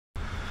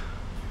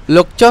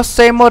លោក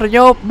Jose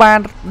Mourinho បាន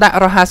ដាក់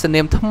រហស្ស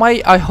នាមថ្មី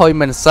ឲ្យ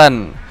Heung-Min Son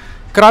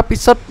ក្រោយពី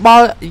សុទ្ធបា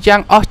ល់យ៉ា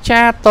ងអស្ចា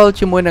រ្យទល់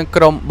ជាមួយនឹង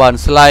ក្រុម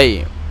Burnley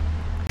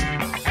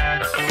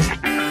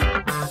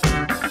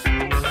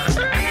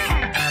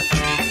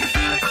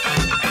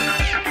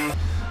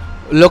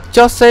លោក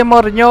Jose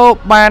Mourinho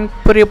បាន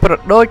ប្រៀបប្រ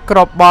ដូចក្រ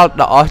បបាល់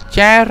ដ៏អស្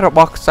ចារ្យរប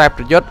ស់ខ្សែ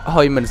ប្រយុទ្ធ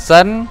Heung-Min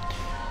Son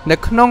នៅ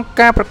ក្នុង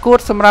ការប្រកួត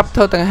សម្រាប់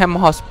Tottenham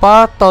Hotspur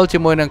ទល់ជា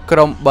មួយនឹងក្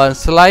រុម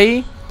Burnley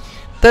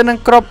ទៅនឹង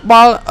ក្រប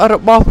បាល់រ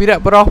បស់វីរ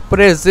បុរសប្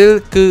រេស៊ីល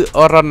គឺ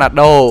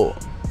Ronaldo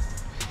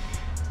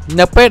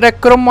នៅពេលដែល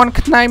ក្រុមមន់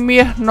ខ្នាយមា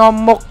សនាំ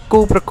មុខគូ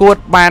ប្រកួត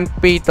បាន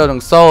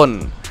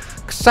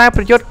2-0 ខ្សែ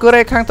ប្រយុទ្ធកូ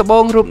រ៉េខាងត្បូ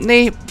ងរូប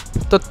នេះ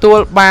ទទួល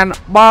បាន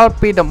បាល់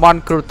ពីតំបន់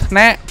គ្រោះថ្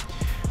នាក់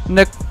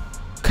នៅ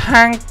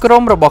ខាងក្រុ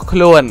មរបស់ខ្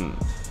លួន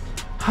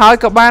ហើយ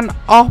ក៏បាន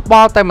អស់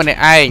បាល់តែម្នា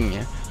ក់ឯង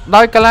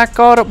ដោយកីឡាក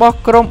ររបស់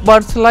ក្រុម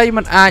Burnley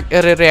មិនអាច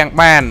រារាំង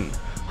បាន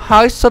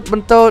ហើយសុទ្ធប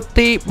ន្ទោ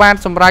ទីបាន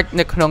សម្រេច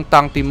នៅក្នុងត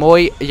ង់ទី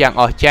1យ៉ាង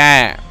អស្ចារ្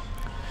យ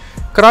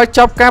ក្រោយច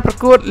ប់ការប្រ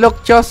កួតលោក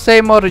Jose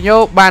Mourinho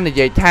បាននិ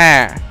យាយថា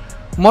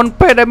មុន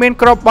ពេលដែលមាន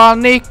គ្រាប់បាល់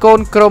នេះកូន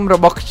ក្រុមរ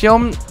បស់ខ្ញុំ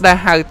ដែល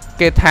ហៅ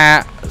គេថា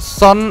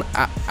Son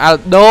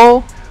Aldo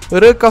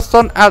ឬក៏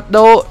Son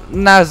Aldo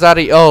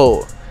Nazario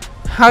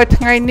ហើយ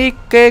ថ្ងៃនេះ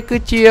គេគឺ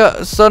ជា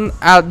Son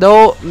Aldo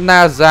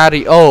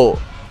Nazario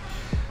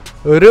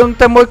រឿង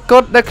តែមួយគ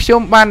ត់ដែលខ្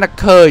ញុំបាននឹក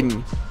ឃើញ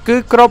គឺ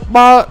គ្រាប់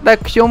បាល់ដែល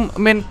ខ្ញុំ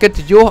មានកិត្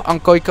តិយសអ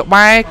ង្គុយក្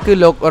បែរគឺ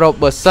លោក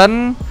Robertson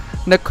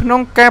នៅក្នុង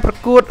ការប្រ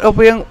កួតរ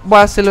វាង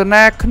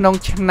Barcelona ក្នុង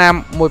ឆ្នាំ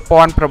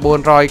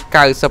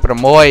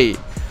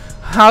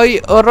1996ហើយ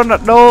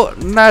Ronaldo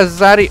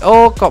Nazario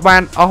ក៏បា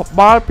នអស់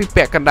បាល់ពី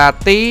ពាក់កណ្ដាល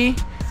ទី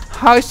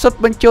ហើយសុទ្ធ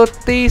បញ្ចូល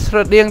ទីស្រ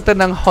ដៀងទៅ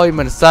នឹង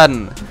Heung-Min Son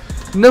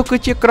នោះគឺ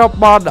ជាគ្រាប់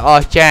បាល់ដ៏អ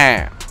ស្ចារ្យ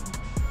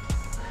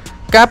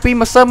កាលពី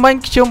ម្សិលមិញ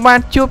ខ្ញុំបាន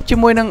ជួបជា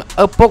មួយនឹង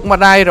ឪពុកម្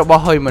ដាយរប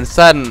ស់ Heung-Min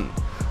Son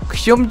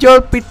ខ្ញុំយ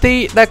ល់ពីទី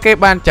ដែលគេ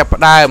បានចាប់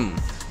ផ្ដើម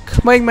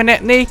ក្មេងម្នា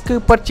ក់នេះគឺ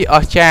ពិតជាអ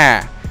ស្ចារ្យ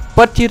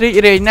ពិតជារីក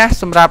រាយណាស់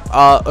សម្រាប់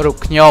រូប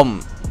ខ្ញុំ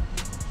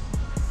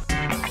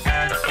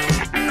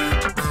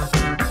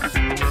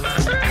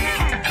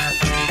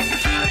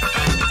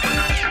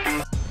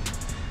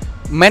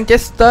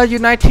Manchester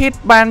United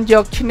បានយ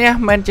កឈ្នះ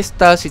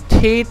Manchester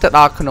City ទៅដ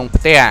ល់ក្នុង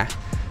ផ្ទះ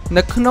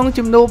នៅក្នុង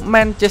ជំនួប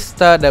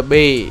Manchester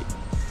Derby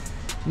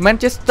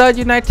Manchester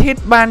United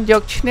បានយ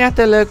កឈ្នះ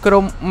ទៅលើក្រុ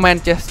ម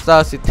Manchester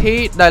City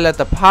ដោយលទ្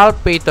ធផល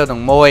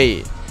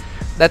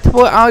 2-1 ដែលធ្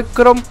វើឲ្យ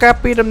ក្រុមការ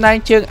ពារតំណែង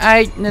ជើងឯ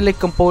កនៅលីគ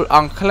កំពូលអ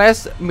ង់គ្លេស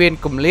មាន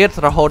គម្លាត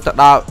រហូត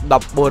ដល់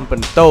14ពិ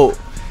ន្ទុ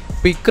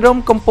ពីក្រុម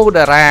កំពូល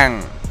តារាង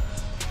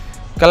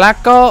កីឡា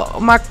ករ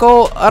Marco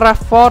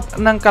Rashford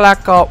និងកីឡា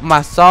ករ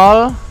Marcel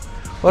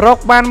រក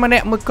បានម្នា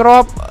ក់មួយគ្រា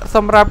ប់ស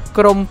ម្រាប់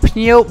ក្រុមភ្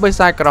ញៀវបិ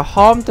សាចក្រហ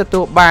មទទួ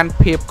លបាន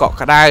ភាពកក់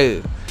ក្ដៅ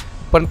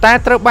ប៉ុន្តែ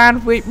ត្រូវបាន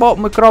វាយបក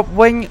មួយគ្រាប់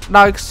វិញ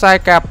ដោយខ្សែ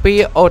ការពា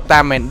រ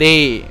Otamendi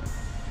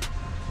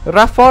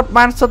Rashford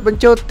បានសុទ្ធប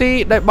ញ្ចូលទី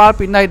ដោយបាល់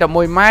ពីនៃ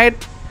11ម៉ែត្រ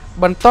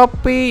បន្ទាប់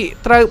ពី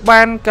ត្រូវ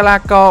បានកីឡា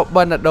ករ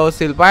Bernardo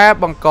Silva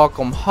បង្ក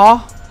កំហុស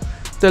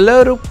ទៅលើ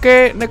រូបគេ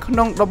នៅក្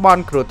នុងតំប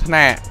ន់គ្រោះថ្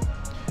នាក់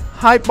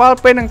ហើយបាល់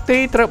ពេលនឹងទី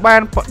ត្រូវបា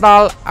នផ្ដ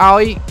ល់ឲ្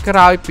យក្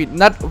រោយពិ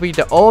និត្យវី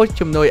ដេអូ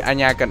ជំនួយអា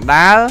ជ្ញាកណ្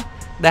ដាល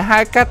ដែលហៅ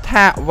កាត់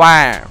ថា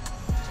VAR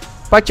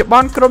បច្ចុប្ប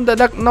ន្នក្រុម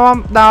ដឹកនាំ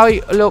ដោយ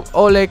លោក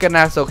Ole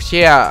Gunnar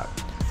Solskjaer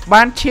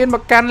បានឈានម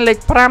កកាន់លេខ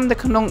5នៅ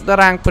ក្នុងតា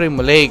រាង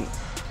Premier League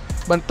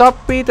បន្ទាប់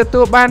ពីទទួ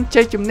លបាន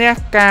ជ័យជំនះ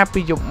ការ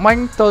ពីយប់មិញ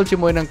ទល់ជា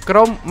មួយនឹងក្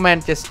រុម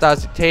Manchester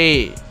City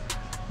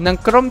និង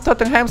ក្រុម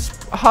Tottenham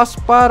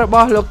Hotspur រប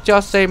ស់លោក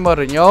Jose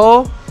Mourinho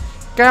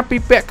កាលពី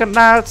ពាក់កណ្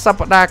ដាលស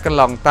ប្តាហ៍កន្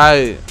លងទៅ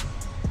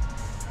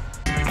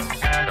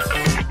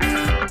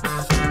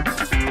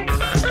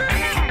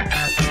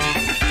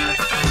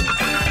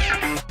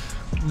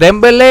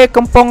Dembele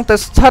កំពុងតែ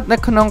ស្ថិតនៅ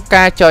ក្នុង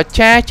ការចរ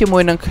ចាជាមួ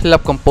យនឹងក្លឹ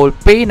បកំពូល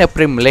2នៅ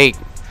Premier League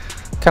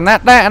ខណៈ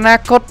ដែលអនា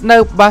គតនៅ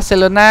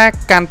Barcelona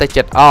កាន់តែ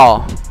ជិតអរ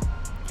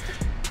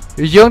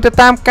យោងទៅ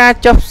តាមការ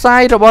ចុះផ្សា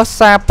យរបស់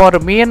សារព័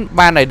ត៌មាន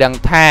បានឲ្យដឹង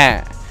ថា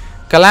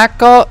កីឡា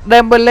ករ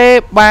Dembele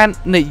បាន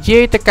និយា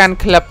យទៅកាន់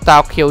ក្លឹប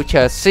Tokyo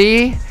Chelsea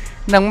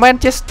និង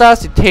Manchester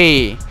City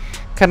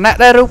ខណៈ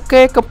ដែលរូប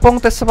គេកំពុង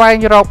តែស្វែង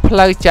រកផ្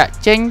លូវចាក់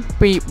ចេញ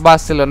ពី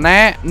Barcelona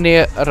នា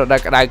រដូវ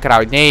ក្តៅក្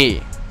រោយនេះ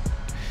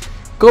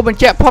គូបញ្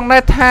ជាក់ផងដែ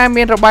រថា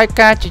មានរបាយ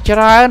ការណ៍ជាច្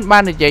រើនបា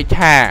ននិយាយ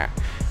ថា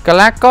កី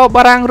ឡាករ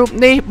បារាំងរូប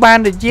នេះបាន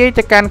និយាយ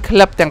ទៅកាន់ក្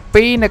លឹបទាំង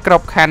ពីរនៅក្រ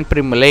បខ័ណ្ឌ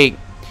Premier League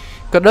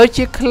ក៏ដូច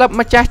ជាក្លឹប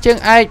ម្ចាស់ជើង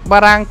ឯកបា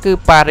រាំងគឺ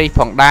ប៉ារីស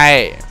ផងដែរ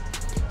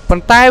ប៉ុ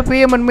ន្តែ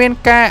វាមិនមាន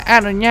ការអ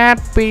នុញ្ញាត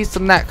ពី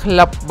សំណាក់ក្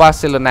លឹប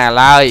Barcelona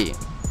ឡើយ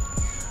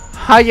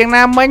ហើយយ៉ាង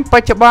ណាមិញប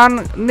ច្ចុប្បន្ន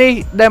នេះ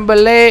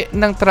Dembele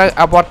នឹងត្រូវ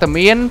អវត្ត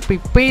មានពី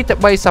2ទៅ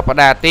3សប្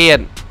តាហ៍ទៀត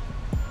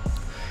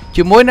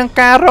ជាមួយនឹង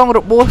ការរងរ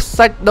បួស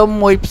សាច់ដុំ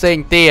មួយផ្សេង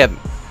ទៀត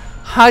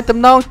ហើយទំ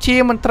នងជា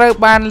មិនត្រូវ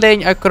បានលេង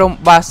ឲ្យក្រុម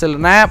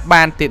Barcelona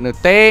បានទៀតនោះ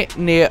ទេ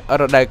នា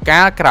រដូវ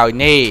កាលក្រោយ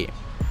នេះ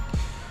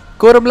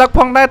គួររំលឹកផ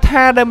ងដែរ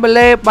ថា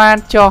Dembele បាន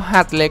ចុះហ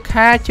ត្ថលេ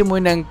ខាជាមួ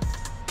យនឹង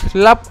ក្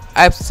លឹប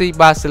FC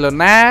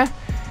Barcelona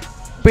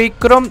ពី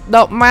ក្រុម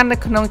Dortmund នៅ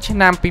ក្នុងឆ្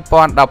នាំ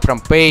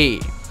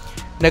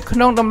2017 នៅក្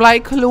នុងតម្លៃ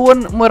ខ្លួន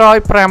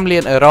105លា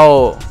នអឺរ៉ូ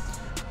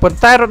ប៉ុន្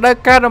តែរដូវ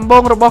កាលដំបូ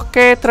ងរបស់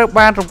គេត្រូវ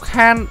បានរំ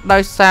ខានដោ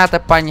យសារតែ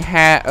បញ្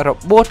ហារ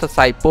បួសសរ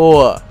សៃពួ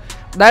រ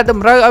ដែលត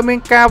ម្រូវឲ្យមាន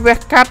ការវះ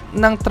កាត់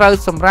និងត្រូវ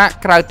សម្រាក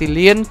ក្រៅទី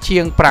លានជា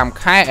ង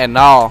5ខែឯ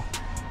ណោះ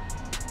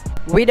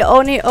វីដេអូ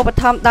នេះឧបត្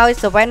ថម្ភដោយ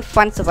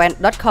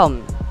 7fun7.com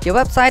ជា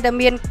website ដែល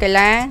មានកី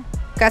ឡា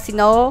កាស៊ី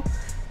ណូ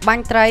បា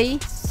ញ់ត្រី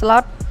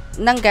slot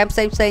និងហ្គេមផ្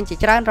សេងៗជា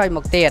ច្រើនរយ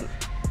មុខទៀត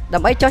ដើ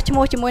ម្បីចុះឈ្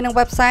មោះជាមួយនឹង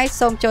website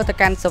សូមចូលទៅ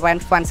កាន់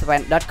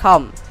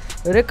 7fun7.com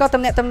ឬក៏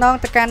ទំនាក់ទំនង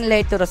ទៅកាន់លេ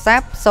ខទូរស័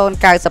ព្ទ 096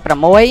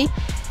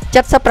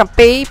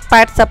 77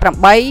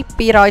 88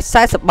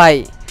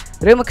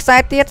 243 ឬមួយខ្សែ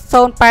ទៀត 088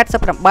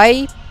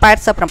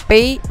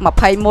 87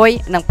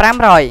 21 និង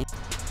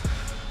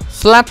500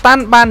 Zlatan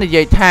បាននិ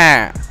យាយថា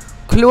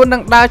ខ្លួននឹ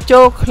ងដើរ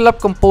ចូលក្លឹប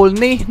កំពូល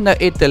នេះនៅ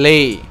អ៊ីតា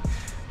លី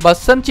បើ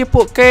សិនជា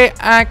ពួកគេ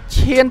អាច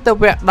ឈានទៅ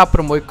វគ្គ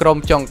16ក្រុម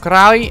ចុងក្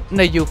រោយ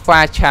នៃ UEFA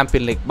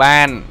Champions League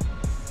បាន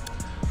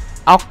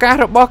ឱកាស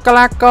របស់កី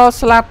ឡាករ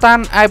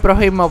Zlatan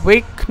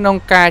Ibrahimovic ក្នុង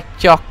ការ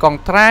ចុះកុង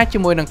ត្រាជា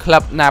មួយនឹងក្លឹ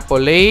ប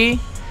Napoli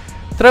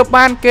ត្រូវ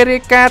បានគេរា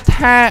យការណ៍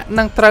ថា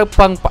នឹងត្រូវ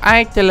ពឹងផ្អែ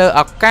កទៅលើ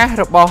ឱកាស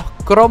របស់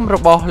ក្រុមរ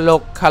បស់លោ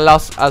ក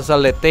Carlos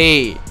Ancelotti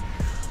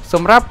ស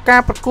ម្រាប់កា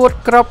រប្រកួត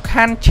ក្រប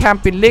ខ័ណ្ឌ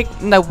Champions League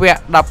នៅវគ្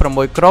គ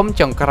16ក្រុម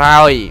ចុងក្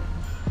រោយ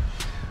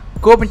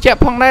គួរបញ្ជាក់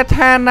ផងដែរ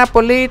ថា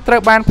Napoli ត្រូ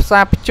វបានផ្សា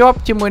រភ្ជាប់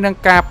ជាមួយនឹង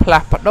ការផ្លា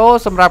ស់ប្ដូរ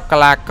សម្រាប់កី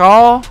ឡាក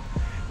រ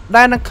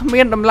ដែលនឹងគ្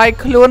មានតម្លៃ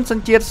ខ្លួនស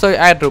ញ្ជាតិស៊ុយ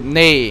អែតរូប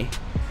នេះ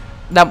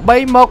ដើម្បី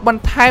មកប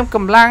ន្ថែមក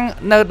ម្លាំង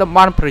នៅតំប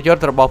ន់ប្រយុទ្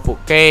ធរបស់ពួក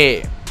គេ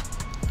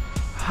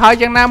ហើយ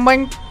យ៉ាងណាមិញ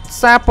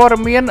សារព័ត៌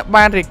មាន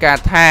បានរាយការ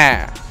ណ៍ថា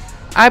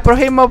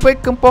Ibrahimovic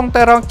កំពុង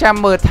តែរងចាំ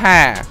មើលថា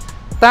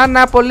តើ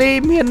Napoli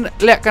មាន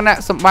លក្ខណៈ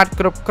សម្បត្តិ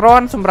គ្រប់គ្រា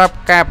ន់សម្រាប់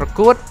ការប្រ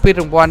កួតពី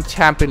រង្វាន់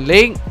Champions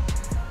League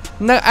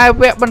នៅឯ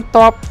វគ្គបន្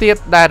ទាប់ទៀត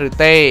ដែរឬ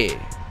ទេ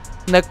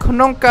នៅក្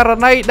នុងករ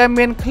ណីដែល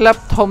មានក្លឹប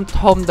ធំ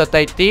ៗដ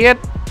ទៃទៀត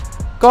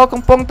ក៏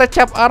កំពុងតែ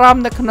ចាប់អារម្ម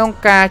ណ៍នៅក្នុង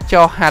ការ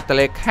ចុះហត្ថ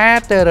លេខា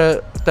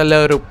ទៅ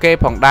លើរូបគេ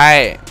ផងដែរ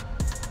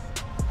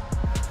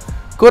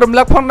គួររំ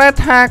លឹកផងដែរ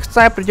ថាខ្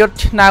សែប្រយុទ្ធ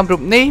ឆ្នើមរូ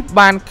បនេះ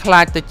បានក្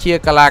លាយទៅជា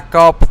កីឡាក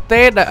រផ្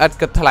ទេដែលឥត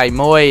គិតថ្លៃ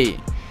មួយ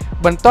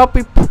បន្ទាប់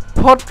ពី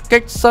ផុតកិ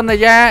ច្ចសន្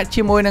យា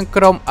ជាមួយនឹង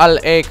ក្រុម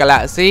LA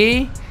Galaxy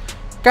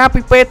កាល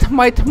ពីពេល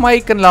ថ្មី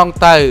កន្លង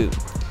ទៅ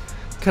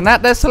ខណៈ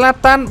ដែល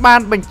Zlatan បា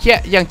នបញ្ជា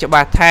ក់យ៉ាងច្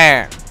បាស់ថា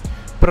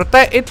ប្រ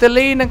ទេសអ៊ីតា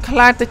លីនឹងក្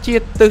លាយទៅជា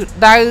ទិស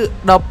ដៅ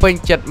ដ៏ពេញ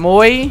ចិត្ត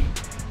មួយ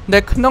នៅ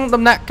ក្នុង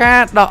ដំណាក់កា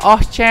លដ៏អ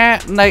ស្ចារ្យ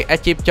នៃអា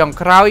ជីពចុង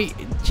ក្រោយ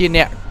ជា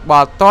អ្នកបា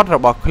ល់ទាត់រ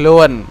បស់ខ្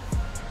លួន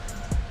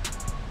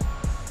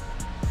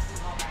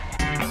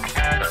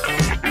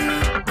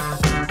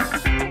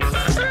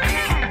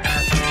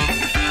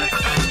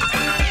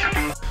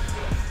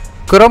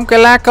ក្រុមកី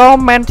ឡាករ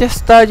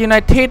Manchester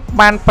United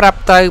បានប្រាប់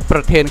ទៅប្រ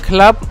ធានក្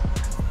លឹប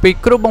ពី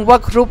គ្រូបង្វឹ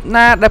ករូប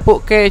ណាដែលពួក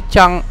គេច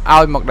ង់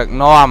ឲ្យមកដឹក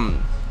នាំ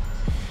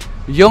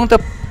យោងទៅ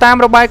តាម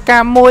របាយកា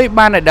រណ៍មួយ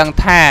បានឲ្យដឹង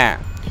ថា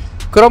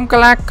ក្រុមកី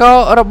ឡាករ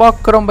របស់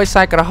ក្រុមបិ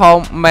សាចក្រហម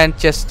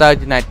Manchester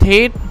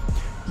United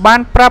បាន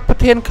ប្រាប់ប្រ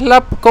ធានក្លឹ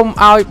បគុំ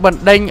ឲ្យប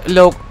ណ្ដេញ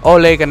លោក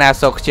Ole Gunnar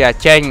Solskjaer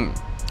ចេញ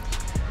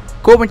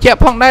គួរបញ្ជាក់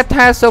ផងដែរ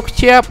ថា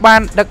Solskjaer បា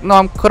នដឹក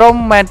នាំក្រុម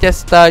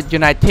Manchester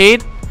United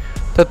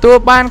ទទួល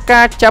បាន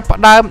ការចាប់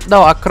ផ្ដើម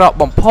ដ៏អាក្រក់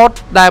បំផុត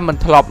ដែលមិន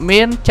ធ្លាប់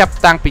មានចាប់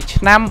តាំងពី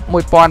ឆ្នាំ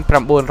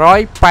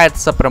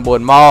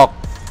1989មក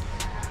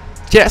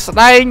ជាក់ស្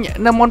ដែង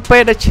នៅមុនពេ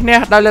លដែលឈ្នះ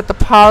ដោយលទ្ធ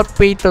ផល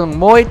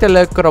2-1ទៅ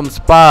លើក្រុម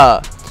Spurs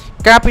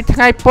កាលពីថ្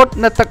ងៃពុធ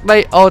នៅទឹកដី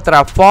Old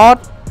Trafford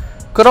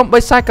ក្រុម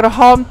បិសាចក្រហ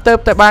មទើប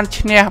តែបាន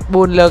ឈ្នះ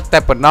4លើកតែ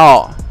ប៉ុណ្ណោះ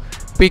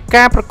ពី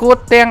ការប្រកួត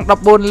ទាំង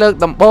14លើក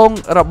ដំបូង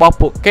របស់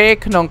ពួកគេ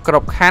ក្នុងក្រ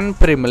បខ័ណ្ឌ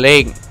Premier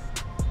League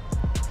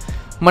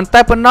មិន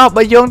តែប៉ុណ្ណោះ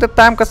បើយោងទៅ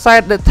តាមកាសែត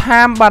The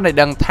Times បានឲ្យ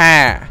ដឹងថា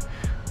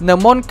នៅ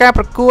មុនការ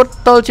ប្រកួត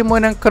ទល់ជាមួយ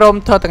នឹងក្រុម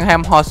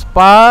Tottenham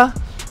Hotspur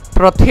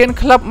ប្រធាន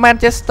ក្លឹប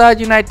Manchester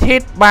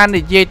United បាន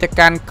និយាយទៅ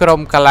កាន់ក្រុម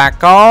កីឡា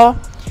ករ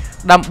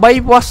ដើម្បី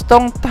វាស់ស្ទ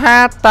ង់ថា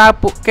តើ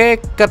ពួកគេ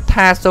គិត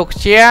ថា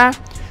Solskjaer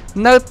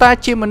នៅតែ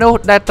ជាមនុស្ស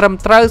ដែលត្រឹម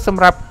ត្រូវស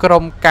ម្រាប់ក្រុ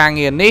មការ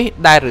ងារនេះ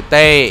ដែរឬ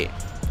ទេ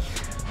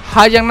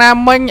ហើយយ៉ាងណា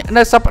មិញ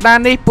នៅសប្តា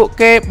ហ៍នេះពួក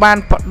គេបាន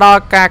ផ្ដ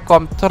ល់ការ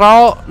គាំទ្រ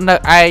នៅ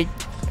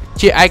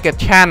ជាឯក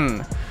ច្ឆន្ទ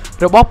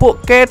របស់ពួក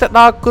គេទៅ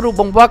ដល់គ្រូ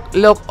បង្វឹក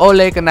លោក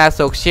Ole Gunnar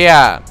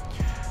Solskjaer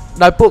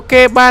ដោយពួក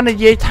គេបាននិ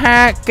យាយថា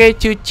គេ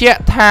ជឿជាក់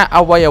ថា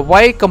អ្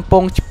វីកំពុ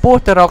ងឆ្ពោះ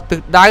ទៅរកទិស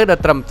ដៅដ៏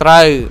ត្រឹមត្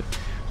រូវ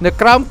នៅ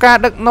ក្រោមការ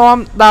ដឹកនាំ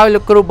ដោយលោ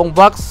កគ្រូបង្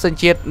វឹកសញ្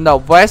ជាតិ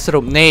Norwest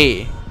រូបនេះ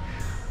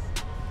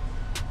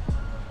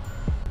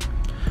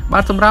បា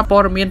ទសម្រាប់ព័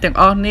ត៌មានទាំង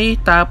អស់នេះ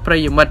តើប្រិ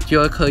យមិត្តយ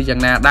ល់ឃើញយ៉ា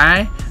ងណាដែរ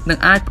នឹង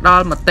អាចផ្ដ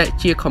ល់មតិ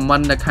ជា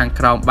comment នៅខាង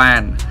ក្រោមបា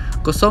ន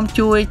ក៏សូម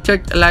ជួយចុច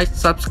like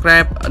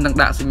subscribe និង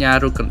ដាក់សញ្ញា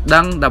រូបកណ្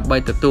ដឹងដើម្បី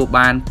ទទួល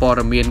បានព័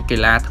ត៌មានកី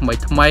ឡាថ្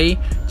មីៗ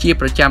ជា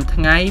ប្រចាំ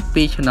ថ្ងៃ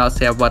ពី Channel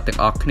Server ទាំង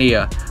អស់គ្នា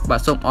បា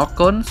ទសូមអរ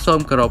គុណសូម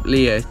គោរព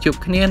លាជួប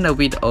គ្នានៅ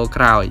វីដេអូ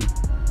ក្រោយ